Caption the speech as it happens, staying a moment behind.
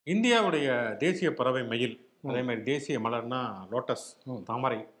இந்தியாவுடைய தேசிய பறவை மயில், அதே மாதிரி தேசிய மலர்னா லோட்டஸ்,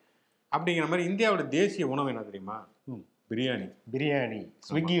 தாமரை. அப்படிங்கிற மாதிரி இந்தியாவோட தேசிய உணவு என்ன தெரியுமா? பிரியாணி. பிரியாணி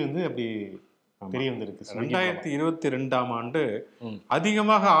ஸ்விக்கி வந்து அப்படி தெரிய வந்திருக்கு. 2022ஆம் ஆண்டு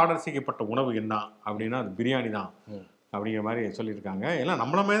அதிகமாக ஆர்டர் செய்யப்பட்ட உணவு என்ன அப்படின்னா அது பிரியாணி தான் அப்படிங்கிற மாதிரி சொல்லியிருக்காங்க. எல்லாம்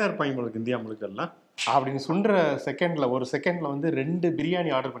நம்மளமே தான் இருப்பாங்க உங்களுக்கு இந்தியா முழுக்க எல்லாம் அப்படின்னு சொல்ற செகண்ட்ல ஒரு செகண்ட்ல வந்து 2 பிரியாணி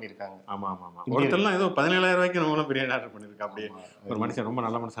ஆர்டர் பண்ணியிருக்காங்க. ஆமா ஆமா ஆமா. ஒருத்தர்லாம் ஏதோ 17,000 ரூபாய்க்கு நம்மளும் பிரியாணி ஆர்டர் பண்ணியிருக்கா. அப்படியே ஒரு மனுஷன் ரொம்ப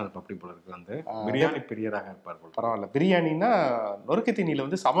நல்ல மனுஷன் இருப்பா அப்படி போல இருக்கு. வந்து பிரியாணி பிரியராக இருப்பார் போல. பரவாயில்ல. பிரியாணின்னா நொறுக்கு தீனியில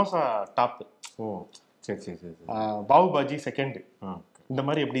வந்து சமோசா டாப். ஓ சரி சரி சரி. பாவு பாஜி செகண்ட். இந்த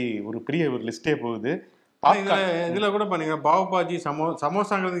மாதிரி எப்படி ஒரு பெரிய ஒரு லிஸ்டே போகுது. இதுல கூட பாருங்க, பாவ் பாஜி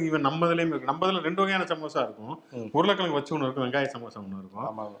சமோசாங்கிறது இவன் நம்ம இதுலயும் இருக்கு. நம்ம இதுல 2 வகையான சமோசா இருக்கும். உருளைக்கிழங்கு வச்சு ஒன்று இருக்கும், வெங்காய சமோசா ஒன்று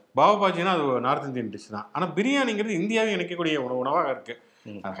இருக்கும். பாவ் பாஜினா அது நார்த் இந்தியன் டிஷ் தான். ஆனா பிரியாணிங்கிறது இந்தியாவே இணைக்கக்கூடிய உணவாக இருக்கு.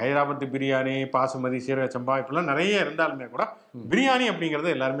 ஹைதராபாத் பிரியாணி, பாசுமதி, சீரக சம்பா இப்பெல்லாம் நிறைய இருந்தாலுமே கூட பிரியாணி அப்படிங்கறத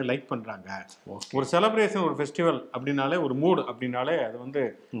எல்லாருமே லைக் பண்றாங்க. ஒரு செலிப்ரேஷன், ஒரு ஃபெஸ்டிவல் அப்படின்னாலே, ஒரு மூடு அப்படின்னாலே அது வந்து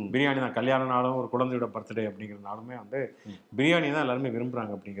பிரியாணி தான். கல்யாண நாளும் ஒரு குழந்தையோட பர்த்டே அப்படிங்கிறனாலுமே வந்து பிரியாணி தான் எல்லாருமே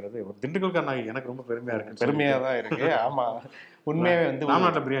விரும்புறாங்க அப்படிங்கிறது ஒரு திண்டுக்கல்காரனாகி எனக்கு ரொம்ப பெருமையா இருக்கு. பெருமையா தான் இருக்கு. ஆமா, உண்மையாவே வந்து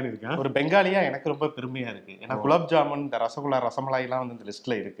தமிழ்நாட்டில் பிரியாணி இருக்கேன். ஒரு பெங்காலியா எனக்கு ரொம்ப பெருமையா இருக்கு. ஏன்னா குலாப் ஜாமுன், இந்த ரசகுல்லா, ரசமலாய் எல்லாம் வந்து இந்த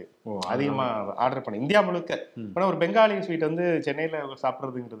லிஸ்ட்ல இருக்கு. அதிகமா ஆர்டர் பண்ணி இந்தியா முழுக்க. ஆனா ஒரு பெங்காலி ஸ்வீட் வந்து சென்னையில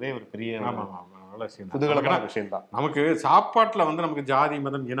சாப்பிட்றதுங்கிறதே ஒரு பெரிய குதூகலமான விஷயம் தான். நமக்கு சாப்பாட்டுல வந்து நமக்கு ஜாதி,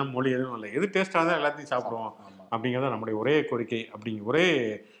 மதம், இனம், மொழி எதுவும் இல்லை. எது டேஸ்டா தான் எல்லாத்தையும் சாப்பிடுவோம் அப்படிங்கிறத நம்முடைய ஒரே கோரிக்கை, அப்படிங்கிற ஒரே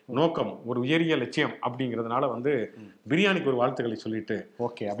நோக்கம், ஒரு உயரிய லட்சியம் அப்படிங்கிறதுனால வந்து பிரியாணிக்கு ஒரு வாழ்த்துக்களை சொல்லிட்டு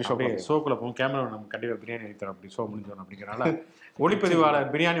ஓகே அப்படியே ஷோக்குள்ள போகும். கேமரா நம்ம கண்டிப்பா பிரியாணி வாங்கி தரோம் அப்படி ஷோ முடிஞ்சோம் அப்படிங்கிறனால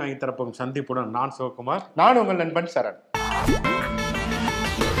ஒளிப்பதிவாளர் பிரியாணி வாங்கி தரப்போகும் சந்திப்புடன் நான் சிவகுமார், நான் உங்கள் நண்பன் சரண்.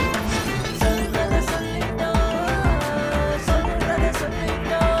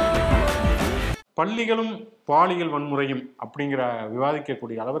 பள்ளிகளும் பாலியல் வன்முறையும் அப்படிங்கிற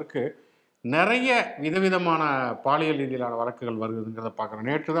விவாதிக்கக்கூடிய அளவிற்கு நிறைய விதவிதமான பாலியல் ரீதியிலான வழக்குகள் வருதுங்கிறத பார்க்குறோம்.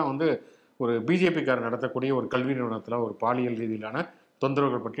 நேற்று தான் வந்து ஒரு பிஜேபிக்காரர் நடத்தக்கூடிய ஒரு கல்வி நிறுவனத்தில் ஒரு பாலியல் ரீதியிலான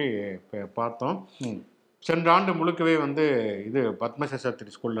தொந்தரவுகள் பற்றி பார்த்தோம். சென்ற ஆண்டு முழுக்கவே வந்து இது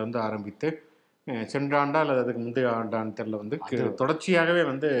பத்மசசாத்திரி ஸ்கூல்லேருந்து ஆரம்பித்து சென்ற ஆண்டா அல்லது அதுக்கு முந்தைய ஆண்டான்னு தெரியல வந்து தொடர்ச்சியாகவே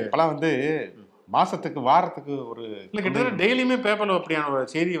வந்து இப்போலாம் வந்து மாதத்துக்கு வாரத்துக்கு ஒரு இல்லை கிட்டத்தட்ட டெய்லியுமே பேப்பரில் அப்படியான ஒரு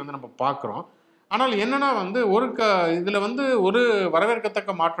செய்தியை வந்து நம்ம பார்க்குறோம். ஆனால் என்னன்னா வந்து இதில் வந்து ஒரு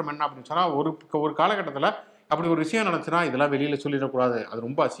வரவேற்கத்தக்க மாற்றம் என்ன அப்படின்னு சொன்னால், ஒரு காலகட்டத்தில் அப்படி ஒரு விஷயம் நினச்சுன்னா இதெல்லாம் வெளியில் சொல்லிடக்கூடாது, அது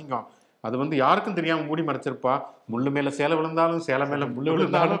ரொம்ப அசிங்கம், அது வந்து யாருக்கும் தெரியாமல் மூடி மறைச்சிருப்பா, முள்ளு மேலே சேலை விழுந்தாலும் சேலை மேலே முள்ளு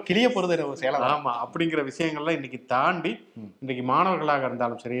விழுந்தாலும் கிளிய போகிறது சேலை. ஆமாம், அப்படிங்கிற விஷயங்கள்லாம் இன்னைக்கு தாண்டி இன்னைக்கு மாணவர்களாக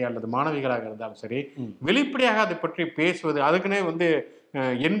இருந்தாலும் சரி அல்லது மாணவிகளாக இருந்தாலும் சரி வெளிப்படையாக அதை பற்றி பேசுவது, அதுக்குன்னே வந்து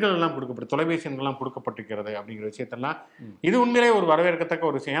எண்கள் எல்லாம் கொடுக்கப்பட்டு, தொலைபேசி எண்கள்லாம் கொடுக்கப்பட்டிருக்கிறது அப்படிங்கிற விஷயத்தெல்லாம் இது உண்மையிலே ஒரு வரவேற்கத்தக்க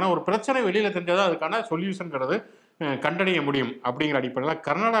ஒரு விஷயம். ஏன்னா ஒரு பிரச்சனை வெளியில தெரிஞ்சதா அதுக்கான சொல்யூஷன்ங்கிறது கண்டறிய முடியும். அப்படிங்கிற அடிப்படையில்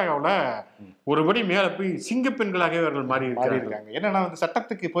கர்நாடகாவில் ஒருபடி மேலே போய் சிங்க பெண்களாகவே அவர்கள் மாறி இருக்காங்க. என்னன்னா வந்து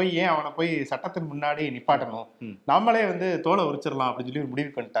சட்டத்துக்கு போய் ஏன் அவனை போய் சட்டத்தின் முன்னாடி நிப்பாட்டணும், நம்மளே வந்து தோலை உரிச்சிடலாம் அப்படின்னு சொல்லி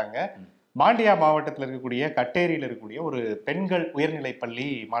முடிவு பண்ணிட்டாங்க. மாண்டியா மாவட்டத்தில் இருக்கக்கூடிய கட்டேரியில் இருக்கக்கூடிய ஒரு பெண்கள் உயர்நிலை பள்ளி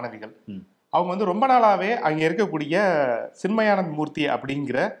மாணவிகள், அவங்க வந்து ரொம்ப நாளாவே அங்கே இருக்கக்கூடிய சின்மயானந்த் மூர்த்தி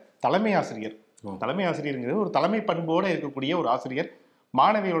அப்படிங்கிற தலைமை ஆசிரியருங்கிறது ஒரு தலைமை பண்போடு இருக்கக்கூடிய ஒரு ஆசிரியர்,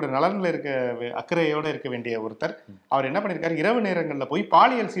 மாணவியோட நலன்ல அக்கறையோட இருக்க வேண்டிய ஒருத்தர். அவர் என்ன பண்ணிருக்காரு, இரவு நேரங்களில் போய்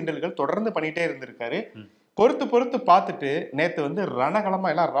பாலியல் சீண்டல்கள் தொடர்ந்து பண்ணிட்டே இருந்திருக்காரு. பொறுத்து பார்த்துட்டு நேத்து வந்து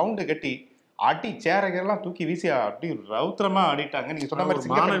ரணகலமா எல்லாம் ரவுண்டு கட்டி அடி சேரைகள்லாம் தூக்கி வீசி அப்படி ரவுத்திரமா ஆடிட்டாங்க. நீங்க சொன்ன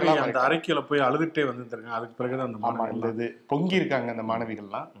மாதிரி அந்த அறைக்கில போய் அழுதுட்டே வந்துருக்காங்க. அதுக்கு பிறகுதான் அந்த மாணவிகள் பொங்கி இருக்காங்க. அந்த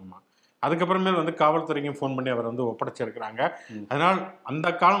மாணவிகள்லாம் அதுக்கப்புறமேல் வந்து காவல்துறைக்கும் ஃபோன் பண்ணி அவர் வந்து ஒப்படைச்சிருக்கிறாங்க. அதனால் அந்த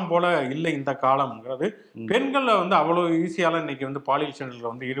காலம் போல இல்லை இந்த காலம்ங்கிறது. பெண்களை வந்து அவ்வளோ ஈஸியால இன்னைக்கு வந்து பாலியல் சீண்டல்களை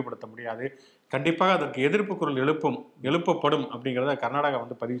வந்து ஈடுபடுத்த முடியாது. கண்டிப்பாக அதற்கு எதிர்ப்பு குரல் எழுப்பப்படும் அப்படிங்கிறத கர்நாடகா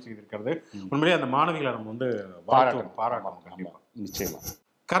வந்து பதிவு செய்திருக்கிறது. உண்மையிலேயே அந்த மாணவிகளை நம்ம வந்து பாராட்டணும். கண்டிப்பா, நிச்சயமா.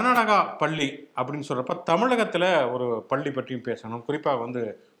 கர்நாடகா பள்ளி அப்படின்னு சொல்றப்ப தமிழகத்துல ஒரு பள்ளி பற்றியும் பேசணும். குறிப்பாக வந்து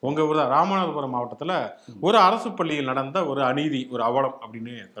உங்க ஊர் தான் ராமநாதபுரம் மாவட்டத்துல ஒரு அரசு பள்ளியில் நடந்த ஒரு அநீதி, ஒரு அவலம்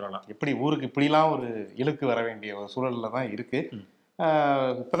அப்படின்னு சொல்லலாம். எப்படி ஊருக்கு இப்படிலாம் ஒரு இழுக்கு வர வேண்டிய ஒரு சூழல்ல தான் இருக்கு.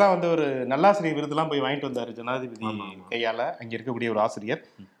 இப்பதான் வந்து ஒரு நல்லாசிரியர் விருதுலாம் போய் வாங்கிட்டு வந்தாரு ஜனாதிபதி கையால, அங்க இருக்கக்கூடிய ஒரு ஆசிரியர்.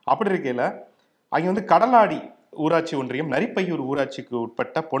 அப்படி இருக்கையில அங்க வந்து கடலாடி ஊராட்சி ஒன்றியம் நரிப்பையூர் ஊராட்சிக்கு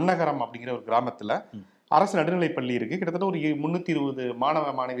உட்பட்ட பொன்னகரம் அப்படிங்கிற ஒரு கிராமத்துல அரசு நடுநிலைப்பள்ளி இருக்கு. கிட்டத்தட்ட ஒரு 320 மாணவ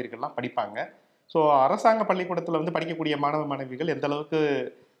மாணவியர்கள்லாம் படிப்பாங்க. ஸோ அரசாங்க பள்ளிக்கூடத்தில் வந்து படிக்கக்கூடிய மாணவ மாணவிகள் எந்த அளவுக்கு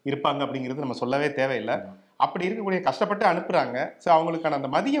இருப்பாங்க அப்படிங்கிறது நம்ம சொல்லவே தேவையில்லை. அப்படி இருக்கக்கூடிய கஷ்டப்பட்டு அனுப்புறாங்க. ஸோ அவங்களுக்கான அந்த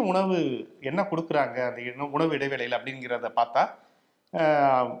மதிய உணவு என்ன கொடுக்குறாங்க, அந்த உணவு இடைவேளையில் அப்படிங்கிறத பார்த்தா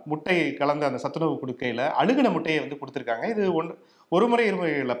முட்டை கலந்த அந்த சத்துணவு கொடுக்கையில் அழுகின முட்டையை வந்து கொடுத்துருக்காங்க. இது ஒரு முறை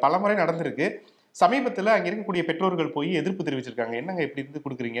இருமுறை இல்லை, பல முறை நடந்திருக்கு. சமீபத்துல அங்க இருக்கக்கூடிய பெற்றோர்கள் போய் எதிர்ப்பு தெரிவிச்சிருக்காங்க. என்னங்க இப்படி இருந்து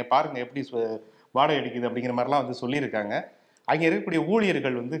கொடுக்குறீங்க, பாருங்க எப்படி வாடகை அடிக்குது அப்படிங்கிற மாதிரிலாம் வந்து சொல்லியிருக்காங்க. அங்க இருக்கக்கூடிய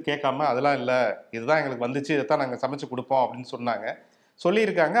ஊழியர்கள் வந்து கேட்காம அதெல்லாம் இல்லை, இதுதான் எங்களுக்கு வந்துச்சு, இதைத்தான் நாங்கள் சமைச்சு கொடுப்போம் அப்படின்னு சொன்னாங்க,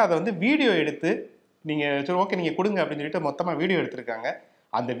 சொல்லியிருக்காங்க. அதை வந்து வீடியோ எடுத்து நீங்க சரி ஓகே நீங்க கொடுங்க அப்படின்னு சொல்லிட்டு மொத்தமா வீடியோ எடுத்திருக்காங்க.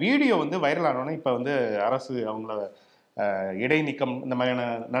 அந்த வீடியோ வந்து வைரல் ஆனோன்னு இப்போ வந்து அரசு அவங்கள இடைநீக்கம் இந்த மாதிரியான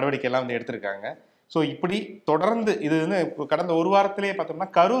நடவடிக்கை எல்லாம் வந்து எடுத்திருக்காங்க. ஸோ இப்படி தொடர்ந்து இது வந்து கடந்த ஒரு வாரத்திலேயே பார்த்தோம்னா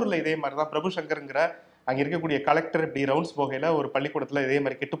கரூர்ல இதே மாதிரி தான் பிரபு சங்கருங்கிற அங்க இருக்கக்கூடிய கலெக்டர் இப்படி ரவுண்ட்ஸ் போகையில ஒரு பள்ளிக்கூடத்துல இதே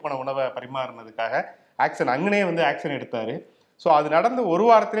மாதிரி கெட்டுப்போன உணவை பரிமாறினதுக்காக ஆக்ஷன் அங்கனே வந்து ஆக்ஷன் எடுத்தாரு. ஸோ அது நடந்த ஒரு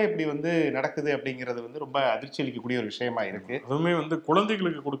வாரத்திலே இப்படி வந்து நடக்குது அப்படிங்கிறது வந்து ரொம்ப அதிர்ச்சி அளிக்கக்கூடிய ஒரு விஷயமா இருக்கு. அதுவுமே வந்து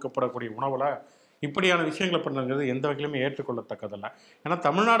குழந்தைகளுக்கு கொடுக்கப்படக்கூடிய உணவுல இப்படியான விஷயங்களை பண்ணுறது எந்த வகையிலுமே ஏற்றுக்கொள்ளத்தக்கதல்ல. ஏன்னா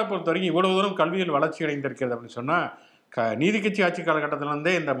தமிழ்நாடை பொறுத்த வரைக்கும் இவ்வளவு தூரம் கல்வியில் வளர்ச்சி அடைந்திருக்கிறது அப்படின்னு சொன்னா நீதி கட்சி ஆட்சி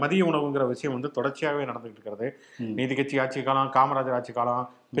காலகட்டத்திலிருந்தே இந்த மதிய உணவுங்கிற விஷயம் வந்து தொடர்ச்சியாகவே நடந்துகிட்டு இருக்கிறது. நீதி கட்சி ஆட்சி காலம், காமராஜர் ஆட்சி காலம்,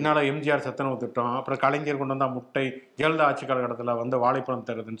 பின்னால எம்ஜிஆர் சத்துணவு திட்டம், அப்புறம் கலைஞர் கொண்டு வந்தா முட்டை, ஜெயலலிதா ஆட்சி காலகட்டத்தில் வந்து வாழைப்பழம்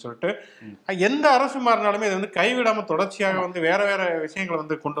தருதுன்னு சொல்லிட்டு எந்த அரசு மாறினாலுமே இதை வந்து கைவிடாம தொடர்ச்சியாக வந்து வேற வேற விஷயங்களை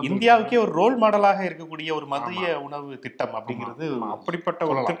வந்து கொண்டு இந்தியாவுக்கே ஒரு ரோல் மாடலாக இருக்கக்கூடிய ஒரு மதிய உணவு திட்டம் அப்படிங்கிறது அப்படிப்பட்ட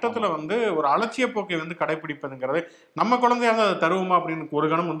ஒரு திட்டத்துல வந்து ஒரு அலட்சிய போக்கை வந்து கடைபிடிப்பதுங்கிறது நம்ம குழந்தையாக அதை தருவோமா அப்படின்னு ஒரு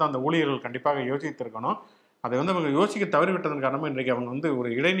கணம் வந்து அந்த ஊழியர்கள் கண்டிப்பாக யோசித்திருக்கணும். அதை வந்து அவங்க யோசிக்க தவறிவிட்டதன் காரணமாக இன்றைக்கு அவங்க வந்து ஒரு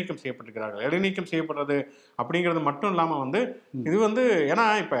இடைநீக்கம் செய்யப்பட்டிருக்கிறார்கள். இடைநீக்கம் செய்யப்படுறது அப்படிங்கிறது மட்டும் இல்லாமல் வந்து இது வந்து ஏன்னா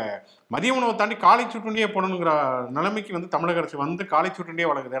இப்போ மதிய உணவை தாண்டி காலை சுற்றுண்டியே போடணுங்கிற நிலைமைக்கு வந்து தமிழக அரசு வந்து காலை சுற்றுண்டியே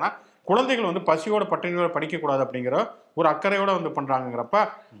வழங்குது. ஏன்னா குழந்தைகள் வந்து பசியோட பட்டினியோட படிக்கக்கூடாது அப்படிங்கிற ஒரு அக்கறையோட வந்து பண்றாங்கிறப்ப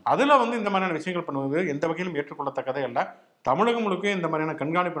அதுல வந்து இந்த மாதிரியான விஷயங்கள் பண்ணுவது எந்த வகையிலும் ஏற்றுக்கொள்ளத்தக்கதே இல்லை. தமிழகம் முழுக்க இந்த மாதிரியான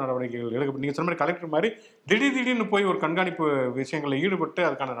கண்காணிப்பு நடவடிக்கைகள் எடுக்க நீங்க சொன்ன மாதிரி கலெக்டர் மாதிரி திடீர்னு போய் ஒரு கண்காணிப்பு விஷயங்களில் ஈடுபட்டு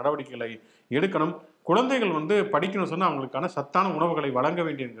அதுக்கான நடவடிக்கைகளை எடுக்கணும். குழந்தைகள் வந்து படிக்கணும்னு சொன்னா அவங்களுக்கான சத்தான உணவுகளை வழங்க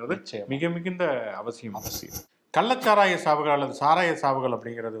வேண்டியது மிக மிகுந்த அவசியம். கள்ளச்சாராய சாவுகள் அல்லது சாராய சாவுகள்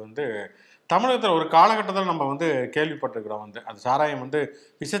அப்படிங்கிறது வந்து தமிழகத்தில் ஒரு காலகட்டத்தில் நம்ம வந்து கேள்விப்பட்டிருக்கிறோம். வந்து அது சாராயம் வந்து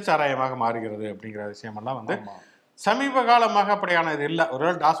விஷச்சாராயமாக மாறுகிறது அப்படிங்கிற விஷயமெல்லாம் வந்து சமீப காலமாக அப்படியான இது இல்லை.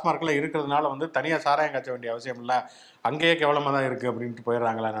 ஒருவேளை டாஸ்மார்க்கில் இருக்கிறதுனால வந்து தனியாக சாராயம் காய்ச்ச வேண்டிய அவசியம் இல்லை, அங்கேயே கேவலமாக தான் இருக்குது அப்படின்ட்டு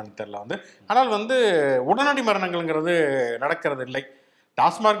போயிடுறாங்களா என்னன்னு தெரியல வந்து. ஆனால் வந்து உடனடி மரணங்கள்ங்கிறது நடக்கிறது இல்லை.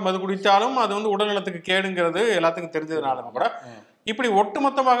 டாஸ்மார்க் மது குடித்தாலும் அது வந்து உடல்நலத்துக்கு கேடுங்கிறது எல்லாத்துக்கும் தெரிஞ்சதுனாலும் கூட இப்படி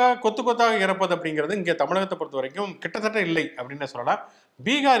ஒட்டுமொத்தமாக கொத்து கொத்தாக இறப்பது அப்படிங்கிறது இங்கே தமிழகத்தை பொறுத்த வரைக்கும் கிட்டத்தட்ட இல்லை அப்படின்னு சொல்லலாம்.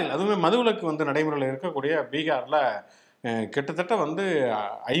 பீகாரில் அதுவுமே மதுவிலக்கு வந்து நடைமுறையில் இருக்கக்கூடிய பீகாரில் கிட்டத்தட்ட வந்து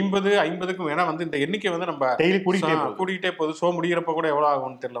 50-50க்கும் ஏன்னா வந்து இந்த எண்ணிக்கை வந்து நம்ம கூட்டிகிட்டே போகுது. ஷோ முடிகிறப்ப கூட எவ்வளோ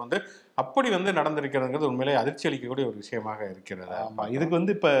ஆகும்னு தெரியல வந்து அப்படி வந்து நடந்திருக்கிறதுங்கிறது உண்மையிலே அதிர்ச்சி அளிக்கக்கூடிய ஒரு விஷயமாக இருக்கிறது. இதுக்கு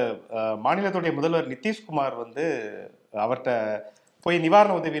வந்து இப்போ மாநிலத்துடைய முதல்வர் நிதிஷ்குமார் வந்து அவர்கிட்ட போய்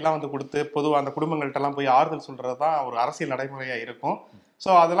நிவாரண உதவியெல்லாம் வந்து கொடுத்து பொதுவாக அந்த குடும்பங்கள்ட்டெல்லாம் போய் ஆறுதல் சொல்கிறது தான் ஒரு அரசியல் நடைமுறையாக இருக்கும். ஸோ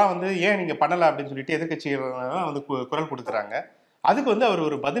அதெல்லாம் வந்து ஏன் நீங்கள் பண்ணலை அப்படின்னு சொல்லிட்டு எதிர்கட்சிகள் வந்து குரல் கொடுக்குறாங்க. அதுக்கு வந்து அவர்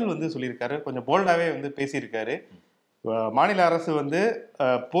ஒரு பதில் வந்து சொல்லியிருக்காரு, கொஞ்சம் போல்டாகவே வந்து பேசியிருக்காரு. மாநில அரசு வந்து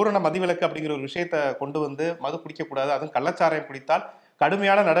பூரண மதுவிலக்கு அப்படிங்கிற ஒரு விஷயத்த கொண்டு வந்து மது குடிக்கக்கூடாது, அதுவும் கள்ளச்சாராயம் குடித்தால்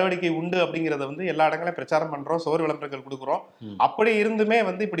கடுமையான நடவடிக்கை உண்டு அப்படிங்கிறத வந்து எல்லா இடங்களையும் பிரச்சாரம் பண்றோம், சோறு விளம்பரங்கள் கொடுக்குறோம். அப்படி இருந்துமே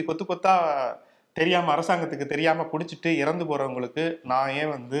வந்து இப்படி கொத்து கொத்தா தெரியாம அரசாங்கத்துக்கு தெரியாம குடிச்சிட்டு இறந்து போறவங்களுக்கு நான்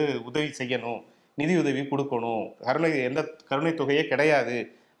ஏன் வந்து உதவி செய்யணும், நிதி உதவி கொடுக்கணும், எந்த கருணை தொகையே கிடையாது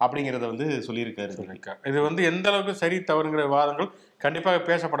அப்படிங்கிறத வந்து சொல்லியிருக்காரு. இது வந்து எந்த அளவுக்கு சரி தவறுங்கிற விவாதங்கள் கண்டிப்பாக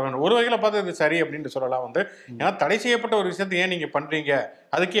பேசப்பட வேண்டும். ஒரு வகையில் பார்த்து இது சரி அப்படின்னு சொல்லலாம் வந்து. ஏன்னா தடை செய்யப்பட்ட ஒரு விஷயத்தை ஏன் நீங்க பண்றீங்க,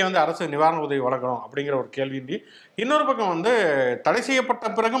 அதுக்கே வந்து அரசு நிவாரண உதவி வழங்கணும் அப்படிங்கிற ஒரு கேள்வி. இன்னொரு பக்கம் வந்து தடை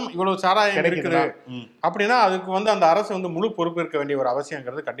செய்யப்பட்ட பிறகும் இவ்வளவு சாராயம் இருக்குது அப்படின்னா அதுக்கு வந்து அந்த அரசு வந்து முழு பொறுப்பு இருக்க வேண்டிய ஒரு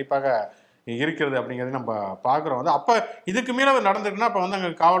அவசியங்கிறது கண்டிப்பாக இருக்கிறது அப்படிங்கிறது நம்ம பாக்குறோம். வந்து அப்ப இதுக்கு மேல நடந்திருக்குன்னா அப்ப வந்து அங்க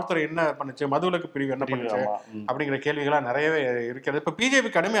காவல்துறை என்ன பண்ணுச்சு, மதுவிலக்கு பிரிவு என்ன பண்ணுச்சு அப்படிங்கிற கேள்விகளா நிறையவே இருக்கிறது. இப்ப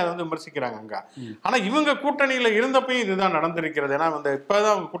பிஜேபி கடுமையை அதை வந்து விமர்சிக்கிறாங்க அங்க. ஆனா இவங்க கூட்டணியில இருந்தப்பையும் இதுதான் நடந்திருக்கிறது. ஏன்னா வந்து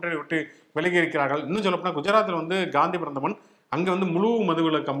இப்பதான் அவங்க கூட்டணி விட்டு விலகி இருக்கிறார்கள். இன்னும் சொல்லப்போனா குஜராத்தில் வந்து காந்தி பிறந்தமன் அங்க வந்து முழு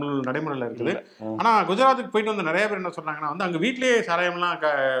மதுவிலக்கு அமல் நடைமுறையில் இருக்குது. ஆனா குஜராத்துக்கு போயிட்டு வந்து நிறைய பேர் என்ன சொல்றாங்கன்னா வந்து அங்க வீட்லயே சாராயம்லாம்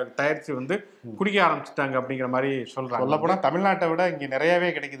தயாரிச்சு வந்து குடிக்க ஆரம்பிச்சுட்டாங்க அப்படிங்கிற மாதிரி சொல்றாங்க. சொல்ல போனா தமிழ்நாட்டை விட இங்க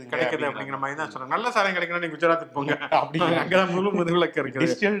நிறையவே கிடைக்குது அப்படிங்கிற மாதிரி தான் சொல்றாங்க. நல்ல சாராயம் கிடைக்கணும் நீங்க குஜராத்துக்கு போங்க, அப்படிங்கிற அங்கதான் முழு மதுவிலக்கு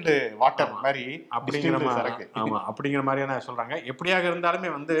இருக்குது, வாட்டர் மாதிரி அப்படிங்கிற மாதிரியான சொல்றாங்க. எப்படியாக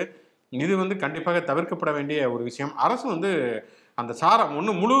இருந்தாலுமே வந்து இது வந்து கண்டிப்பாக தவிர்க்கப்பட வேண்டிய ஒரு விஷயம். அரசு வந்து அந்த சாரம்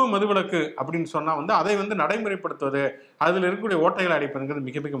ஒன்று முழு மதுவிலக்கு அப்படின்னு சொன்னா வந்து அதை வந்து நடைமுறைப்படுத்துவது, அதில் இருக்கக்கூடிய ஓட்டைகளை அடைப்பதுங்கிறது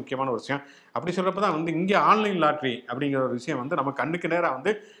மிக மிக முக்கியமான ஒரு விஷயம். அப்படி சொல்றப்பதான் வந்து இங்கே ஆன்லைன் லாட்ரி அப்படிங்கிற ஒரு விஷயம் வந்து நம்ம கண்ணுக்கு நேராக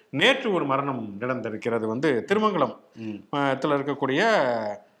வந்து நேற்று ஒரு மரணம் நடந்திருக்கிறது. வந்து திருமங்கலம் இருக்கக்கூடிய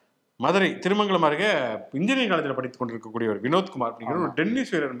மதுரை திருமங்கலம் அருகே இன்ஜினியரிங் காலேஜில் படித்துக் கொண்டிருக்கக்கூடிய ஒரு வினோத்குமார் அப்படிங்கிற ஒரு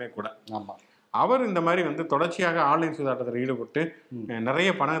டென்னிஸ் வீரருமே கூட. அவர் இந்த மாதிரி வந்து தொடர்ச்சியாக ஆன்லைன் சூதாட்டத்தில் ஈடுபட்டு நிறைய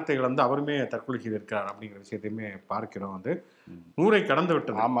பணத்தை வந்து அவருமே தற்கொலை செய்திருக்கிறார் அப்படிங்கிற விஷயத்தையுமே பார்க்கிறோம். வந்து 100 கடந்து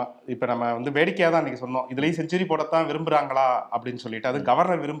விட்டது. ஆமா, இப்ப நம்ம வந்து வேடிக்கையா தான் இன்னைக்கு சொன்னோம், இதுலயும் செஞ்சுரி போடத்தான் விரும்புறாங்களா அப்படின்னு சொல்லிட்டு, அது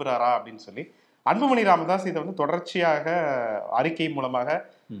கவர்னர் விரும்புறாரா அப்படின்னு சொல்லி. அன்புமணி ராமதாஸ் இதை வந்து தொடர்ச்சியாக அறிக்கை மூலமாக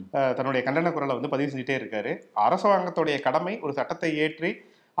தன்னுடைய கண்டன குரலை வந்து பதிவு செஞ்சுட்டே இருக்காரு. அரசாங்கத்துடைய கடமை ஒரு சட்டத்தை ஏற்றி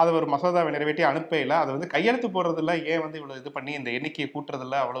அதை ஒரு மசோதாவை நிறைவேற்றி அனுப்பையில அதை வந்து கையெழுத்து போடுறதில்ல, ஏன் வந்து இவ்வளவு இது பண்ணி இந்த எண்ணிக்கையை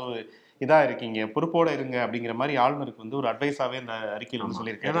கூட்டுறதில்ல, அவ்வளவு இதா இருக்கீங்க, பொறுப்போட இருங்க அப்படிங்கிற மாதிரி ஆளுநருக்கு வந்து ஒரு அட்வைஸாவே இந்த அறிக்கையில் வந்து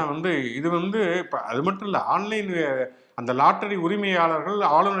சொல்லியிருக்காரு. ஏன்னா வந்து இது வந்து இப்ப அது மட்டும் இல்ல, ஆன்லைன் அந்த லாட்டரி உரிமையாளர்கள்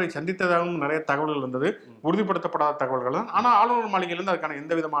ஆளுநரை சந்தித்ததாகவும் நிறைய தகவல்கள் வந்தது, உறுதிப்படுத்தப்படாத தகவல்கள் தான். ஆனா ஆளுநர் மாளிகையிலிருந்து அதுக்கான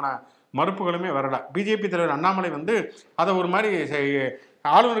எந்த விதமான மறுப்புகளுமே வரல. பிஜேபி தலைவர் அண்ணாமலை வந்து அதை ஒரு மாதிரி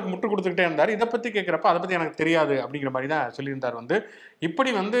ஆளுநருக்கு முட்டு கொடுத்துக்கிட்டே இருந்தார். இதை பற்றி கேட்குறப்ப அதை பற்றி எனக்கு தெரியாது அப்படிங்கிற மாதிரி தான் சொல்லியிருந்தார். வந்து இப்படி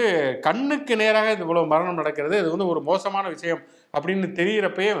வந்து கண்ணுக்கு நேராக இது இவ்வளோ மரணம் நடக்கிறது, இது வந்து ஒரு மோசமான விஷயம் அப்படின்னு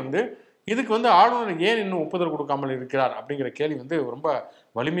தெரிகிறப்பயே வந்து இதுக்கு வந்து ஆளுநர் ஏன் இன்னும் ஒப்புதல் கொடுக்காமல் இருக்கிறார் அப்படிங்கிற கேள்வி வந்து ரொம்ப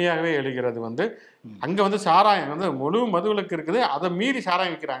வலிமையாகவே எழுகிறது. வந்து அங்கே வந்து சாராயம் வந்து முழு மதுவிலக்கு இருக்குது, அதை மீறி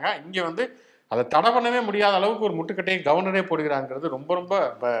சாராயம் விற்கிறாங்க. இங்கே வந்து அதை தடை பண்ணவே முடியாத அளவுக்கு ஒரு முட்டுக்கட்டையை கவர்னரே போடுகிறாங்கிறது ரொம்ப ரொம்ப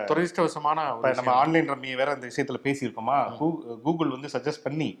துரதிஷ்டவசமான. நம்ம ஆன்லைன் ரம்மி வேற இந்த விஷயத்துல பேசியிருக்கோமா, கூகுள் வந்து சஜஸ்ட்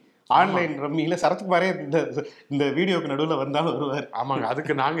பண்ணி ஆன்லைன் ரம்மியில சரத்குமாரே இந்த வீடியோக்கு நடுவில் வந்தாலும் வருவார். ஆமாங்க,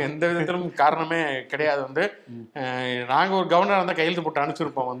 அதுக்கு நாங்கள் எந்த விதத்திலும் காரணமே கிடையாது. வந்து நாங்கள் ஒரு கவர்னர் இருந்தால் கையெழுத்து போட்டு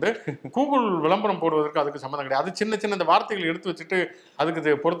அனுப்பிச்சிருப்போம். வந்து கூகுள் விளம்பரம் போடுவதற்கு அதுக்கு சம்மந்தம் கிடையாது. அது சின்ன சின்ன இந்த வார்த்தைகள் எடுத்து வச்சுட்டு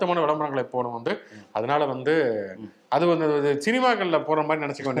அதுக்கு பொருத்தமான விளம்பரங்களை போடும். வந்து அதனால வந்து அது வந்து சினிமாக்களில் போகிற மாதிரி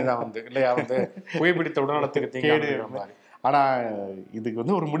நினச்சிக்க வேண்டியதான் வந்து இல்லையா, வந்து புகைப்பிடித்த உடல்நலத்துக்கு தீங்கு. ஆனா இதுக்கு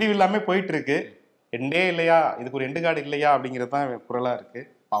வந்து ஒரு முடிவு இல்லாமல் போயிட்டு இருக்கு. எண்டே இல்லையா, இதுக்கு ஒரு எண்டு கார்டு இல்லையா அப்படிங்கிறது தான் குரலா இருக்கு.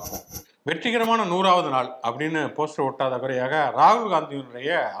 பார்ப்போம். வெற்றிகரமான 100வது நாள் அப்படின்னு போஸ்டர் ஒட்டாத குறையாக ராகுல் காந்தியினுடைய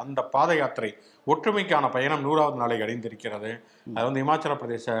அந்த பாத யாத்திரை ஒற்றுமைக்கான பயணம் 100வது நாளை அடைந்திருக்கிறது. அது வந்து இமாச்சல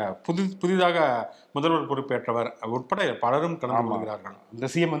பிரதேச புதிதாக முதல்வர் பொறுப்பேற்றவர் உட்பட பலரும் கலந்து கொள்கிறார்கள். இந்த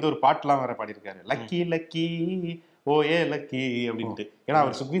சிஎம் வந்து ஒரு பாட்டுலாம் வேற பாடியிருக்காரு, லக்கி லக்கி ஓ ஏ லக்கி அப்படின்ட்டு. ஏன்னா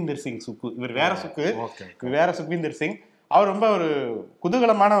அவர் சுக்வீந்தர் சிங் சுக்கு, இவர் வேற சுக்கு, வேற சுக்வீந்தர் சிங். அவர் ரொம்ப ஒரு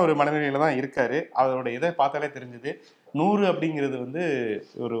குதூகலமான ஒரு மனநிலையில தான் இருக்காரு. அவரோட இதை பார்த்தாலே தெரிஞ்சுது. 100 அப்படிங்கிறது வந்து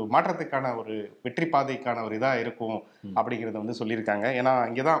ஒரு மாற்றத்துக்கான ஒரு வெற்றி பாதைக்கான ஒரு இதாக இருக்கும் அப்படிங்கிறத வந்து சொல்லியிருக்காங்க. ஏன்னா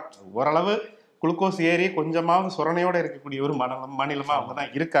இங்கேதான் ஓரளவு குளுக்கோஸ் ஏறி கொஞ்சமாவது சொரணையோடு இருக்கக்கூடிய ஒரு மாநிலமாக அவங்க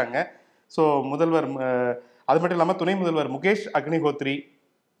தான் இருக்காங்க. ஸோ முதல்வர் அது மட்டும் இல்லாமல் துணை முதல்வர் முகேஷ் அக்னிஹோத்ரி,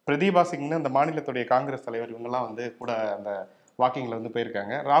 பிரதீபா சிங்னு அந்த மாநிலத்துடைய காங்கிரஸ் தலைவர், இவங்கெல்லாம் வந்து கூட அந்த வாக்கிங்கில் வந்து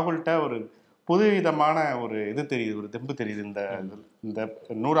போயிருக்காங்க. ராகுல்கிட்ட ஒரு புதுவிதமான ஒரு இது தெரியுது, ஒரு தெம்பு தெரியுது இந்த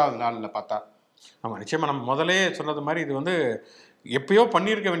 100வது நாளில் பார்த்தா. ஆமாம், நிச்சயமாக நம்ம முதலே சொன்னது மாதிரி இது வந்து எப்பயோ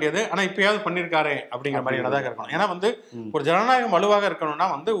பண்ணியிருக்க வேண்டியது, ஆனால் இப்பயாவது பண்ணியிருக்காரு அப்படிங்கிற மாதிரி என்னதாக இருக்கணும். ஏன்னா வந்து ஒரு ஜனநாயகம் வலுவாக இருக்கணும்னா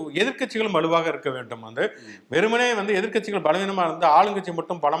வந்து எதிர்கட்சிகளும் வலுவாக இருக்க வேண்டும். வந்து வெறுமனே வந்து எதிர்கட்சிகள் பலவீனமாக இருந்து ஆளுங்கட்சி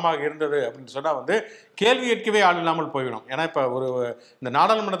மட்டும் பலமாக இருந்தது அப்படின்னு சொன்னால் வந்து கேள்வி கேட்கவே ஆள் இல்லாமல் போய்விடும். ஏன்னா இப்போ ஒரு இந்த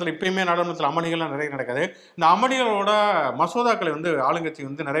நாடாளுமன்றத்தில் இப்பயுமே நாடாளுமன்றத்தில் அமளிகள்லாம் நிறைய நடக்குது. இந்த அமளிகளோட மசோதாக்களை வந்து ஆளுங்கட்சி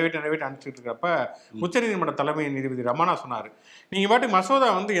வந்து நிறைவேற்றி அனுப்பிச்சிட்டு இருக்கிறப்ப உச்சநீதிமன்ற தலைமை நீதிபதி ரமணா சொன்னார், நீங்கள் பாட்டு மசோதா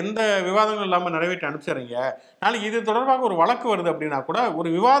வந்து எந்த விவாதங்களும் இல்லாமல் நிறைவேற்றி அனுப்பிச்சிடுறீங்க, நாளைக்கு இது தொடர்பாக ஒரு வழக்கு வருது அப்படின்னா கூட ஒரு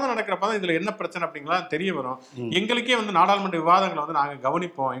விவாதம் நடக்கிறப்ப தான் இதுல என்ன பிரச்சனை அப்படிங்கலாம் தெரிய வரும். எங்களுக்கே வந்து நாடாளுமன்ற விவாதங்களை வந்து நாங்க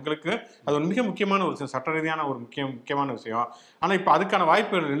கவனிப்போம், எங்களுக்கு அது ஒரு மிக முக்கியமான ஒரு விஷயம், சட்ட ரீதியான ஒரு முக்கியமான விஷயம். ஆனா இப்ப அதுக்கான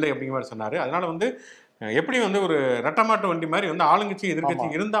வாய்ப்புகள் இல்லை அப்படிங்கிற மாதிரி சொன்னாரு. அதனால வந்து எப்படி வந்து ஒரு ரெட்டமாட்டு வண்டி மாதிரி வந்து ஆளுங்கட்சி எதிர்கட்சி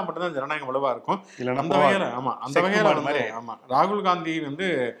இருந்தா மட்டும்தான் ஜனநாயகம் வலுவா இருக்கும். அந்த வகையில அந்த வகையில ராகுல் காந்தி வந்து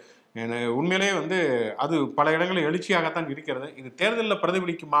உண்மையிலேயே வந்து அது பல இடங்களில் எழுச்சியாகத்தான் இருக்கிறது. இது தேர்தலில்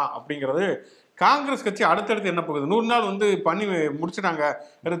பிரதிபலிக்குமா அப்படிங்கிறது காங்கிரஸ் கட்சி அடுத்தடுத்து என்ன போகுது, 100 நாள் வந்து பண்ணி முடிச்சுட்டாங்க,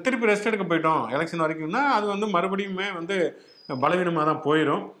 திருப்பி ரெஸ்ட் எடுக்க போயிட்டோம் எலெக்ஷன் வரைக்கும்னா அது வந்து மறுபடியுமே வந்து பலவீனமாக தான்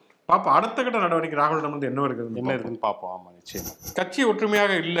போயிடும். பார்ப்போம் அடுத்த கட்ட நடவடிக்கை ராகுலிடம் வந்து என்ன இருக்குதுன்னு பார்ப்போம். ஆமாம், நிச்சயம் கட்சி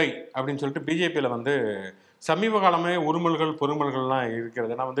ஒற்றுமையாக இல்லை அப்படின்னு சொல்லிட்டு பிஜேபியில் வந்து சமீப காலமே உருமல்கள் பொறுமல்கள்லாம்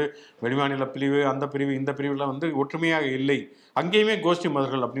இருக்கிறது. ஏன்னா வந்து வெளிமாநில பிரிவு அந்த பிரிவு இந்த பிரிவுலாம் வந்து ஒற்றுமையாக இல்லை, அங்கேயுமே கோஷ்டி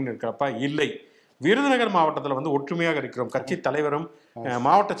மதர்கள் அப்படின்னு இருக்கிறப்ப இல்லை. விருதுநகர் மாவட்டத்தில் வந்து ஒற்றுமையாக இருக்கிறோம், கட்சி தலைவரும்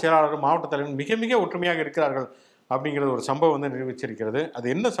மாவட்ட செயலாளரும் மாவட்ட தலைவரும் மிக மிக ஒற்றுமையாக இருக்கிறார்கள் அப்படிங்கிறது ஒரு சம்பவம் வந்து நிரூபிச்சிருக்கிறது. அது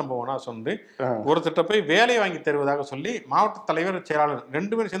என்ன சம்பவம்னா சொல்லி ஒருத்தட்ட போய் வேலை வாங்கி தருவதாக சொல்லி மாவட்ட தலைவர் செயலாளர்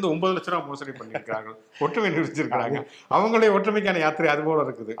 2 பேரும் சேர்ந்து 9 லட்சம் ரூபாய் மோசடி பண்ணியிருக்கிறார்கள், ஒற்றுமை நிரூபிச்சிருக்கிறாங்க. அவங்களுடைய ஒற்றுமைக்கான யாத்திரை அது போல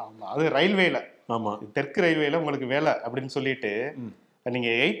இருக்குது. ஆமா, அது ரயில்வேல, ஆமா தெற்கு ரயில்வேல உங்களுக்கு வேலை அப்படின்னு சொல்லிட்டு நீங்க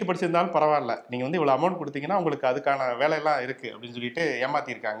 8th படிச்சிருந்தாலும் பரவாயில்ல, நீங்க வந்து இவ்வளவு அமௌண்ட் கொடுத்தீங்கன்னா உங்களுக்கு அதுக்கான வேலையெல்லாம் இருக்கு அப்படின்னு சொல்லிட்டு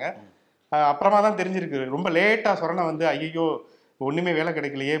ஏமாத்திருக்காங்க. அப்புறமா தான் தெரிஞ்சிருக்கு, ரொம்ப லேட்டா சொரணை வந்து ஐயோ ஒண்ணுமே வேலை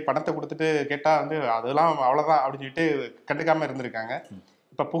கிடைக்கலையே, பணத்தை கொடுத்துட்டு கேட்டா வந்து அதெல்லாம் அவ்வளவுதான் அப்படின்னு சொல்லிட்டு கண்டுக்காம இருந்திருக்காங்க.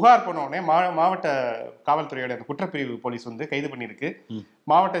 இப்ப புகார் போனோடனே மாவட்ட காவல்துறையோட குற்றப்பிரிவு போலீஸ் வந்து கைது பண்ணியிருக்கு.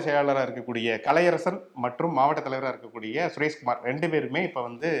 மாவட்ட செயலாளராக இருக்கக்கூடிய கலையரசன் மற்றும் மாவட்ட தலைவராக இருக்கக்கூடிய சுரேஷ்குமார் 2 பேருமே இப்ப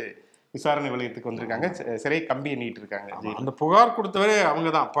வந்து விசாரணை வளையத்துக்கு வந்திருக்காங்க, சிறை கம்பியை நீட்டு இருக்காங்க. அந்த புகார் கொடுத்தவரே அவங்க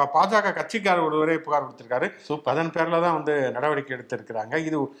தான், பாஜக கட்சிக்காரர் ஒருவரே புகார் கொடுத்திருக்காரு. அதன் பேர்ல தான் வந்து நடவடிக்கை எடுத்திருக்கிறாங்க.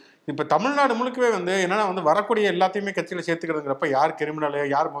 இது இப்ப தமிழ்நாடு முழுக்கவே வந்து என்னன்னா வந்து வரக்கூடிய எல்லாத்தையுமே கட்சியில சேர்த்துக்கிறதுங்கிறப்ப யார் கிரிமினல்,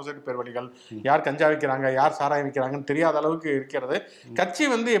 யார் மோசடி பேர்வழிகள், யார் கஞ்சா விற்கிறாங்க, யார் சாராயம் விற்கிறாங்கன்னு தெரியாத அளவுக்கு இருக்கிறது. கட்சி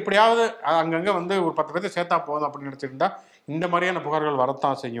வந்து எப்படியாவது அங்கங்க வந்து ஒரு 10 பேர்த்த சேர்த்தா போதும் அப்படின்னு நினைச்சிருந்தா இந்த மாதிரியான புகார்கள்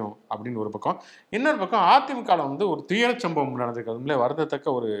வரத்தான் செய்யும் அப்படின்னு ஒரு பக்கம். இன்னொரு பக்கம் அதிமுக வந்து ஒரு துயர சம்பவம் நடந்திருக்கு. அதுல வருந்தத்தக்க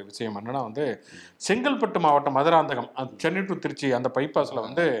ஒரு விஷயம் என்னன்னா வந்து செங்கல்பட்டு மாவட்டம் மதுராந்தகம், சென்னை டு திருச்சி அந்த பைபாஸ்ல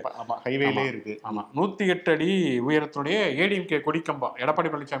வந்து ஹைவேலே இருக்கு. ஆமா, 108 அடி உயரத்தினுடைய ஏடிஎம்கே கொடிக்கம்பம்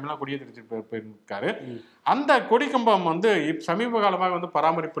எடப்பாடி பழனிசாமி எல்லாம் கொடியேற்றி போயிருக்காரு. அந்த கொடிக்கம்பம் வந்து சமீப காலமாக வந்து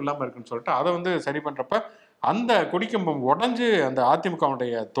பராமரிப்பு இல்லாம இருக்குன்னு சொல்லிட்டு அதை வந்து சரி பண்றப்ப அந்த கொடிக்கம்பம் உடஞ்சு அந்த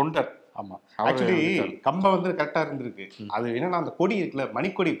அதிமுகவுடைய தொண்டர், ஆமா ஆக்சுவலி கம்பம் வந்து கரெக்டா இருந்திருக்கு. அது என்னன்னா அந்த கொடி இருக்குல்ல,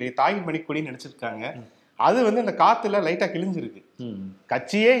 மணிக்கொடி, தாய் மணிக்கொடின்னு நினைச்சிருக்காங்க. அது வந்து அந்த காத்துல லைட்டா கிழிஞ்சிருக்கு.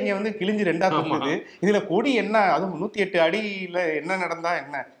 கட்சியே இங்க வந்து கிழிஞ்சு 2ஆ போகுது. இதுல கொடி என்ன, அதுவும் 108 அடியில என்ன நடந்தா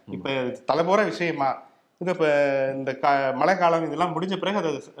என்ன, இப்ப தலைபோற விஷயமா? இது இப்ப இந்த மழை காலம் இதெல்லாம் முடிஞ்ச பிறகு அதை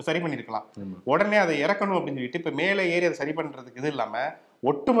சரி பண்ணிருக்கலாம். உடனே அதை இறக்கணும் அப்படின்னு சொல்லிட்டு இப்ப மேலே ஏறி அதை சரி பண்றதுக்கு இது இல்லாம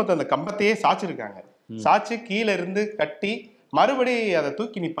ஒட்டுமொத்த அந்த கம்பத்தையே சாச்சிருக்காங்க. சாச்சு கீழே இருந்து கட்டி மறுபடி அதை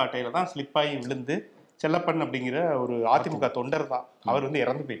தூக்கி நிப்பாட்டையில தான் ஸ்லிப்பாகி விழுந்து செல்லப்பன் அப்படிங்கிற ஒரு அதிமுக தொண்டர் தான் அவர் வந்து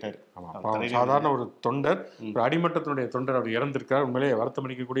இறந்து போயிட்டாரு. சாதாரண ஒரு தொண்டர், ஒரு அடிமட்டத்தினுடைய தொண்டர் அவர் இறந்திருக்கார். உண்மையிலேயே வருத்தம்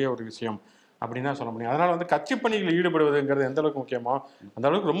அளிக்கக்கூடிய ஒரு விஷயம் அப்படின்னு தான் சொல்ல முடியும். அதனால வந்து கட்சி பணிகளில் ஈடுபடுவதுங்கிறது எந்த அளவுக்கு முக்கியமோ அந்த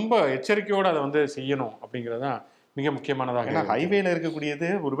அளவுக்கு ரொம்ப எச்சரிக்கையோடு அதை வந்து செய்யணும் அப்படிங்கிறது தான் மிக முக்கியமானதாக. ஏன்னா ஹைவேல இருக்கக்கூடியது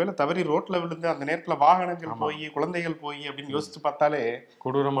ஒருவேளை தவறி ரோட்ல விழுந்து அந்த நேரத்துல வாகனங்கள் போய் குழந்தைகள் போய் அப்படின்னு யோசிச்சு பார்த்தாலே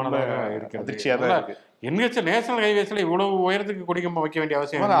கொடூரமானதாக இருக்கு, அதிர்ச்சியா தான் இருக்கு. என்ஹெச் நேஷனல் ஹைவேஸ்ல இவ்வளவு உயரத்துக்கு கொடிக்கம்பம் வைக்க வேண்டிய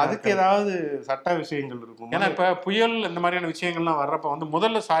அவசியம், அதுக்கு ஏதாவது சட்ட விஷயங்கள் இருக்கும். ஏன்னா இப்ப புயல் இந்த மாதிரியான விஷயங்கள்லாம் வர்றப்ப வந்து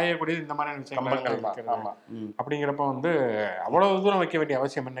முதல்ல சாயக்கூடியது இந்த மாதிரியான விஷயங்கள் அப்படிங்கிறப்ப வந்து அவ்வளவு தூரம் வைக்க வேண்டிய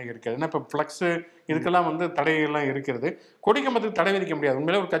அவசியம் என்ன இருக்கிறது. ஏன்னா இப்ப பிளக்ஸ் இதுக்கெல்லாம் வந்து தடைகள்லாம் இருக்கிறது. கொடிக்கம்பத்துக்கு தடை விதிக்க முடியாது.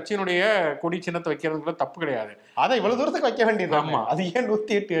 உண்மையில ஒரு கட்சியினுடைய கொடி சின்னத்தை வைக்கிறதுக்குள்ள தப்பு கிடையாது. அதை இவ்வளவு தூரத்துக்கு வைக்க வேண்டியது. ஆமா, அது ஏன்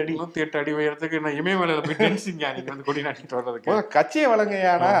 108 அடி உயரத்துக்கு நான் இமயமலையில போய் டென்சிங்க நீங்க வந்து கொடி நாட்டிட்டு வர்றதுக்கு கட்சியை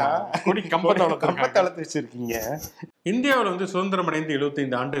வழங்கையானா கொடி கம்பத்தை வச்சிருக்கீங்க. இந்தியாவில் வந்து சுதந்திரம் அடைந்து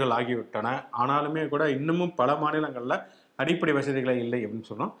 75 ஆண்டுகள் ஆகிவிட்டன. ஆனாலுமே கூட இன்னமும் பல மாநிலங்கள்ல அடிப்படை வசதிகளே இல்லை அப்படின்னு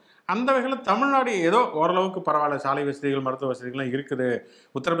சொன்னோம். அந்த வகையில் தமிழ்நாடு ஏதோ ஓரளவுக்கு பரவாயில்ல, சாலை வசதிகள், மருத்துவ வசதிகள்லாம் இருக்குது.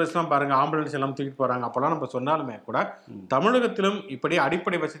 உத்தரப்பிரதேசலாம் பாருங்க, ஆம்புலன்ஸ் எல்லாம் தூக்கிட்டு போறாங்க. அப்பெல்லாம் நம்ம சொன்னாலுமே கூட தமிழகத்திலும் இப்படி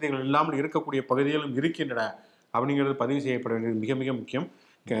அடிப்படை வசதிகள் இல்லாமல் இருக்கக்கூடிய பகுதிகளும் இருக்கின்றன அப்படிங்கிறது பதிவு செய்யப்பட வேண்டியது மிக மிக முக்கியம்.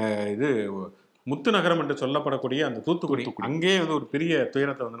 இது முத்து நகரம் என்று சொல்லப்படக்கூடிய அந்த தூத்துக்குடி, அங்கே வந்து ஒரு பெரிய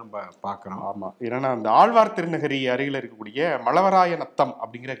துயரத்தை வந்து நம்ம பார்க்கிறோம். ஆமா, ஏன்னா அந்த ஆழ்வார் திருநகரி அருகில் இருக்கக்கூடிய மலவராய நத்தம்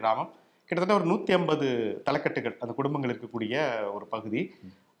அப்படிங்கிற கிராமம் கிட்டத்தட்ட ஒரு 150 தலைக்கட்டுகள் அந்த குடும்பங்கள் இருக்கக்கூடிய ஒரு பகுதி.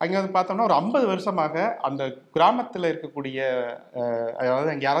 அங்கே வந்து பார்த்தோம்னா ஒரு 50 வருஷமாக அந்த கிராமத்தில் இருக்கக்கூடிய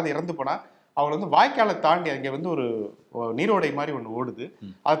அதாவது அங்கே யாராவது இறந்து போனால் அவங்க வந்து வாய்க்காலை தாண்டி அங்கே வந்து ஒரு நீரோடை மாதிரி ஒன்று ஓடுது,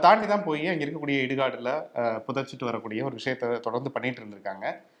 அதை தாண்டி தான் போய் அங்கே இருக்கக்கூடிய இடுகாடில் புதைச்சிட்டு வரக்கூடிய ஒரு விஷயத்தை தொடர்ந்து பண்ணிட்டு இருந்திருக்காங்க.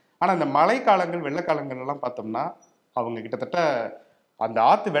 ஆனால் இந்த மழை காலங்கள் வெள்ளக்காலங்கள்லாம் பார்த்தோம்னா அவங்க கிட்டத்தட்ட அந்த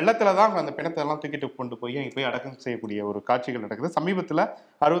ஆற்று வெள்ளத்தில் தான் அந்த பிணத்தை எல்லாம் தூக்கிட்டு கொண்டு போய் அங்கே போய் அடக்கம் செய்யக்கூடிய ஒரு காட்சிகள் நடக்குது. சமீபத்தில்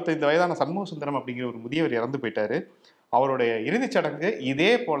 65 வயதான சண்முக சுந்தரம் அப்படிங்கிற ஒரு முதியவர் இறந்து போயிட்டாரு. அவருடைய இறுதிச் சடங்கு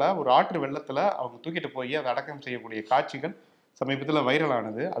இதே போல ஒரு ஆற்று வெள்ளத்தில் அவங்க தூக்கிட்டு போய் அதை அடக்கம் செய்யக்கூடிய காட்சிகள் சமீபத்தில்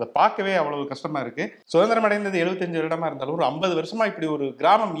வைரலானது. அதை பார்க்கவே அவ்வளவு கஷ்டமா இருக்கு. சுதந்திரம் அடைந்தது 75 வருடமா இருந்தாலும் ஒரு 50 வருஷமா இப்படி ஒரு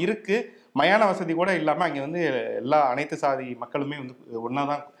கிராமம் இருக்கு, மயான வசதி கூட இல்லாமல் அங்கே வந்து அனைத்து சாதி மக்களுமே வந்து ஒன்றா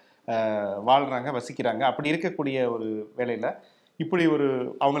தான் வாழ்றாங்க, வசிக்கிறாங்க. அப்படி இருக்கக்கூடிய ஒரு வேலையில இப்படி ஒரு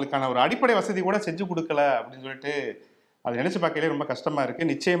அவங்களுக்கான ஒரு அடிப்படை வசதி கூட செஞ்சு கொடுக்கல அப்படின்னு சொல்லிட்டு அதை நினைச்சு பார்க்கலே ரொம்ப கஷ்டமா இருக்கு.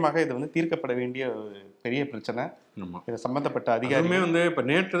 நிச்சயமாக இது வந்து தீர்க்கப்பட வேண்டிய ஒரு பெரிய பிரச்சனை. இதை சம்பந்தப்பட்ட அதிகாரிகளுமே வந்து இப்ப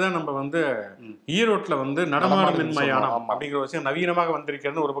நேற்று தான் நம்ம வந்து ஈரோட்ல வந்து நடமாடும் மயானம் அப்படிங்கிற விஷயம் நவீனமாக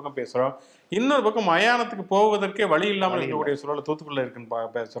வந்திருக்கிறது ஒரு பக்கம் பேசுறோம். இன்னொரு பக்கம் மயானத்துக்கு போவதற்கே வழி இல்லாமல் இருக்கக்கூடிய சூழல் தூத்துக்குள்ள இருக்குன்னு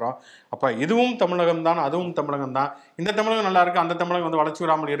பேசுறோம். அப்ப இதுவும் தமிழகம் தான், அதுவும் தமிழகம் தான். இந்த தமிழகம் நல்லா இருக்கு, அந்த தமிழகம் வந்து வளர்ச்சி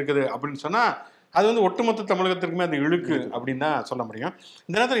விடாமல் இருக்குது அப்படின்னு சொன்னா அது வந்து ஒட்டுமொத்த தமிழகத்திற்குமே அது இழுக்கு அப்படின்னு தான் சொல்ல முடியும்.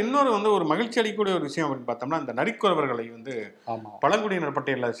 இந்த நேரத்தில் இன்னொரு வந்து ஒரு மகிழ்ச்சி அளிக்கக்கூடிய ஒரு விஷயம் அப்படின்னு பார்த்தோம்னா, இந்த நரிக்குறவர்களை வந்து பழங்குடியினர்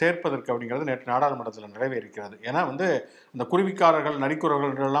பட்டியலில் சேர்ப்பதற்கு அப்படிங்கிறது நேற்று நாடாளுமன்றத்தில் நிறைவேறிக்கிறது. ஏன்னா வந்து இந்த குருவிக்காரர்கள்,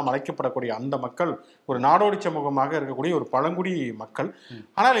 நரிக்குறவர்கள் எல்லாம் அழைக்கப்படக்கூடிய அந்த மக்கள் ஒரு நாடோடி சமூகமாக இருக்கக்கூடிய ஒரு பழங்குடி மக்கள்.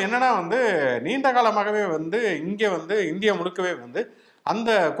 ஆனால் என்னன்னா வந்து நீண்ட காலமாகவே வந்து இங்கே வந்து இந்தியா முழுக்கவே வந்து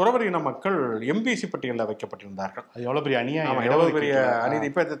அந்த குறவர் இன மக்கள் எம்பிசி பட்டியலில் வைக்கப்பட்டிருந்தார்கள். அது எவ்வளவு பெரிய அநியாயம், எவ்வளவு பெரிய அநீதி.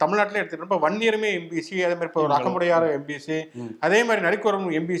 இப்ப தமிழ்நாட்டிலே எடுத்துக்கிட்டப்ப வன்னியருமே எம்பிசி, அதே மாதிரி இப்போ ஒரு அகமுடையார் எம்பிசி, அதே மாதிரி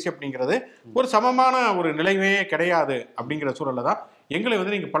நரிக்குறவரும் எம்பிசி அப்படிங்கிறது ஒரு சமமான ஒரு நிலையே கிடையாது. அப்படிங்கிற சூழல்ல தான் எங்களை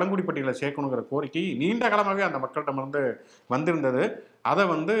வந்து நீங்க பழங்குடி பட்டியலில் சேர்க்கணுங்கிற கோரிக்கை நீண்ட காலமாகவே அந்த மக்களிடம் வந்து வந்திருந்தது. அதை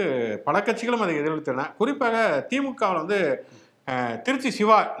வந்து பல கட்சிகளும் அதை எதிர்த்தன. குறிப்பாக திமுகவில் வந்து திருச்சி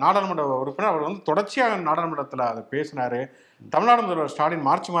சிவா நாடாளுமன்ற உறுப்பினர், அவர் வந்து தொடர்ச்சியாக நாடாளுமன்றத்தில் அதை பேசினாரு. தமிழ்நாடு முதல்வர் ஸ்டாலின்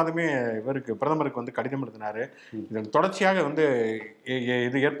மார்ச் மாதமே இவருக்கு பிரதமருக்கு வந்து கடிதம் எழுதினாரு. இதன் தொடர்ச்சியாக வந்து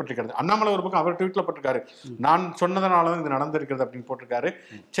இது ஏற்பட்டிருக்கிறது. அண்ணாமலை ஒரு பக்கம் அவர் ட்வீட்ல போட்டிருக்காரு, நான் சொன்னதனால தான் இது நடந்திருக்கிறது அப்படின்னு போட்டிருக்காரு.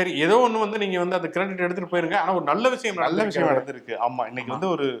 சரி, ஏதோ ஒன்று வந்து நீங்க வந்து அந்த கிரெடிட் எடுத்துட்டு போயிருங்க, ஆனா ஒரு நல்ல விஷயம் நடந்திருக்கு. ஆமா, இன்னைக்கு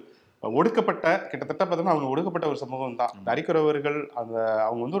வந்து ஒரு ஒடுக்கப்பட்ட, கிட்டத்தட்ட பார்த்தோம்னா அவங்க ஒடுக்கப்பட்ட ஒரு சமூகம் தான் நரிக்குறவர்கள்.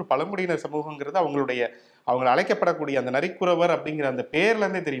 அவங்க வந்து ஒரு பழங்குடியினர் சமூகங்கிறது அவங்க அழைக்கப்படக்கூடிய அந்த நரிக்குறவர் அப்படிங்கிற அந்த பேர்ல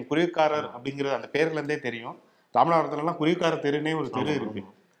இருந்தே தெரியும். குருவிக்காரர் அப்படிங்கிற அந்த பேர்ல இருந்தே தெரியும். ராமநாதபுரத்துல எல்லாம் குருவிக்காரர் தெருனே ஒரு தெரு இருக்கு.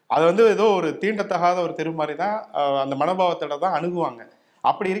 அது வந்து ஏதோ ஒரு தீண்டத்தகாத ஒரு தெரு மாதிரி தான் அந்த மனோபாவத்தோட தான் அணுகுவாங்க.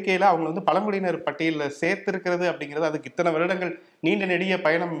 அப்படி இருக்கையில அவங்க வந்து பழங்குடியினர் பட்டியலில் சேர்த்திருக்கிறது அப்படிங்கிறது, அதுக்கு இத்தனை வருடங்கள் நீண்ட நெடிய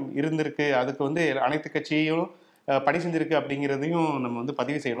பயணம் இருந்திருக்கு. அதுக்கு வந்து அனைத்து கட்சியும் பணி செஞ்சிருக்கு அப்படிங்கிறதையும் நம்ம வந்து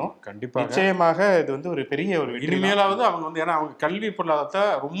பதிவு செய்யணும். கண்டிப்பா, நிச்சயமாக இது வந்து ஒரு பெரிய ஒரு இனிமேலாவது அவங்க வந்து, ஏன்னா அவங்க கல்வி பொருளாதாரத்தை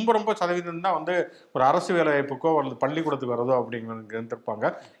ரொம்ப சதவீதம் தான் வந்து ஒரு அரசு வேலை வாய்ப்புக்கோ அல்லது பள்ளிக்கூடத்துக்கு வரதோ அப்படிங்கிறது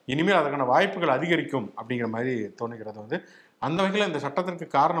இருந்திருப்பாங்க. இனிமேல் அதற்கான வாய்ப்புகள் அதிகரிக்கும் அப்படிங்கிற மாதிரி தோணுகிறது. வந்து அந்த வகையில் இந்த சட்டத்திற்கு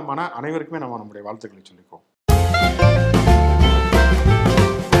காரணமான அனைவருக்குமே நம்ம நம்முடைய வாழ்த்துக்களை சொல்லிக்குவோம்.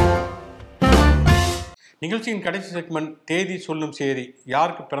 நிகழ்ச்சியின் கடைசி செக்மெண்ட் தேதி சொல்லும் செய்தி.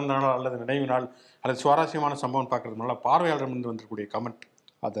 யாருக்கு பிறந்த நாள் அல்லது நினைவு நாள் அல்லது சுவாரஸ்யமான சம்பவம் பார்க்கறதுனால பார்வையாளரிடம் வந்துருக்கூடிய கமெண்ட்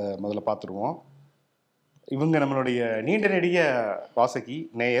அதை முதல்ல பார்த்துருவோம். இவங்க நம்மளுடைய நீண்ட நெடிய வாசகி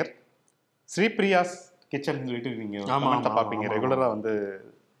நேயர் ஸ்ரீபிரியாஸ் கிச்சன் சொல்லிட்டு நீங்க பார்ப்பீங்க ரெகுலரா வந்து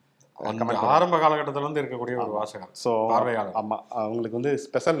ஆரம்ப காலகட்டத்தில் வந்து இருக்கக்கூடிய ஒரு வாசகர். ஸோ பார்வையாளர், ஆமா, அவங்களுக்கு வந்து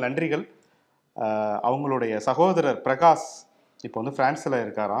ஸ்பெஷல் நன்றிகள். அவங்களுடைய சகோதரர் பிரகாஷ் இப்போ வந்து பிரான்ஸ்ல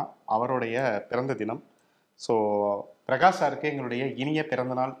இருக்காராம். அவருடைய பிறந்த தினம். ஸோ பிரகாஷ் சாருக்கு எங்களுடைய இனிய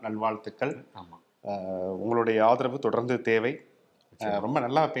பிறந்தநாள் நல்வாழ்த்துக்கள். உங்களுடைய ஆதரவு தொடர்ந்து தேவை. ரொம்ப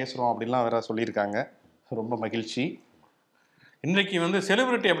நல்லா பேசுகிறோம் அப்படின்லாம் வேற சொல்லியிருக்காங்க. ரொம்ப மகிழ்ச்சி. இன்றைக்கு வந்து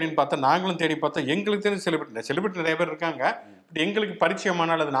செலிபிரிட்டி அப்படின்னு பார்த்தா நாங்களும் தேடி பார்த்தா எங்களுக்கு தெரிஞ்ச செலிபிரிட்டி நிறைய பேர் இருக்காங்க. பட் எங்களுக்கு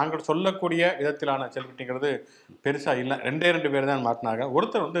பரிச்சயமான அல்லது நாங்கள் சொல்லக்கூடிய விதத்திலான செலிபிரிட்டிங்கிறது பெருசாக இல்லை. 2 பேர் தான் மாட்டினாங்க.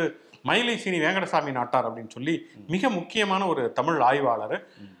 ஒருத்தர் வந்து மயிலை சீனி வேங்கடசாமி நாட்டார் அப்படின்னு சொல்லி மிக முக்கியமான ஒரு தமிழ் ஆய்வாளர்.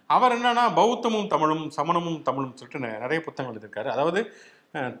 அவர் என்னன்னா பௌத்தமும் தமிழும் சமணமும் தமிழும் சொல்லிட்டு நிறைய புத்தகங்கள் எழுதியிருக்காரு. அதாவது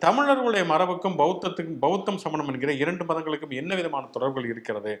தமிழர்களுடைய மரபுக்கும் பௌத்தம் சமணம் என்கிற 2 மதங்களுக்கும் என்ன விதமான தொடர்புகள்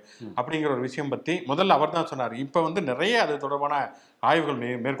இருக்கிறது அப்படிங்கிற ஒரு விஷயம் பற்றி முதல்ல அவர் தான் சொன்னார். இப்போ வந்து நிறைய அது தொடர்பான ஆய்வுகள்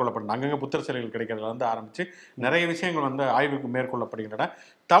மேற்கொள்ளப்படும். அங்கங்கே புத்தர் சிலைகள் கிடைக்கிறதுல வந்து ஆரம்பித்து நிறைய விஷயங்கள் வந்து ஆய்வுக்கு மேற்கொள்ளப்படுகின்றன.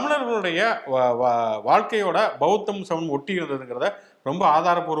 தமிழர்களுடைய வாழ்க்கையோட பௌத்தம் சமணம் ஒட்டி இருந்ததுங்கிறத ரொம்ப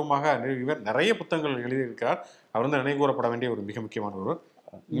ஆதாரபூர்வமாக நிறுவியவர். நிறைய புத்தகங்கள் எழுதியிருக்கிறார். அவர் வந்து நினைவுகூரப்பட வேண்டிய ஒரு மிக முக்கியமான ஒருவர்.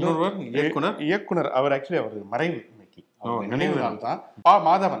 இன்னொருவர் இயக்குனர். அவர் ஆக்சுவலி அவர் மறைவு நினைவு நாள் தான்.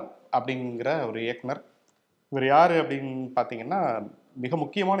 மாதவன் அப்படிங்கிற ஒரு இயக்குனர். இவர் யாரு அப்படின்னு பார்த்தீங்கன்னா, மிக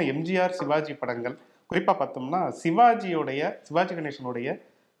முக்கியமான எம்ஜிஆர் சிவாஜி படங்கள், குறிப்பாக பார்த்தோம்னா சிவாஜி கணேசனுடைய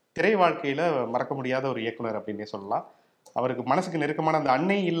திரை வாழ்க்கையில மறக்க முடியாத ஒரு இயக்குனர் அப்படின்னே சொல்லலாம். அவருக்கு மனசுக்கு நெருக்கமான அந்த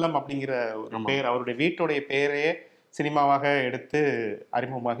அன்னை இல்லம் அப்படிங்கிற ஒரு பேர், அவருடைய வீட்டுடைய பெயரையே சினிமாவாக எடுத்து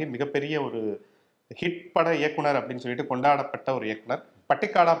அறிமுகமாகி மிகப்பெரிய ஒரு ஹிட் பட இயக்குனர் அப்படின்னு சொல்லிட்டு கொண்டாடப்பட்ட ஒரு இயக்குனர்.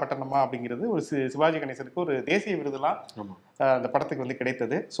 பட்டிக்காடா பட்டணமா அப்படிங்கிறது ஒரு சிவாஜி கணேசனுக்கு ஒரு தேசிய விருதுலாம் அந்த படத்துக்கு வந்து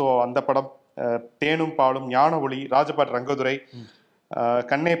கிடைத்தது. ஸோ அந்த படம், தேனும் பாலும், ஞான ஒளி, ராஜபாட் ரங்கதுரை,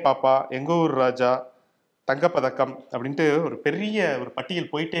 கண்ணே பாப்பா, எங்க ஊர் ராஜா, தங்கப்பதக்கம் அப்படின்ட்டு ஒரு பெரிய ஒரு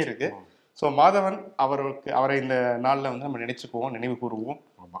பட்டியல் போயிட்டே இருக்கு. ஸோ மாதவன் அவரை இந்த நாளில் வந்து நம்ம நினைச்சுக்குவோம், நினைவு கூறுவோம்.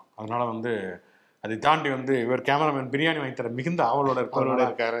 ஆமாம், அதனால வந்து அதை தாண்டி வந்து இவர் கேமராமேன் பிரியாணி வாங்கி தர மிகுந்த ஆவலோட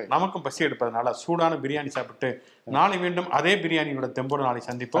இருக்காரு. நமக்கும் பசி எடுப்பதனால சூடான பிரியாணி சாப்பிட்டு நாளை மீண்டும் அதே பிரியாணியோட தெம்போடு நாளை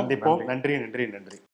சந்திப்போம். நன்றி.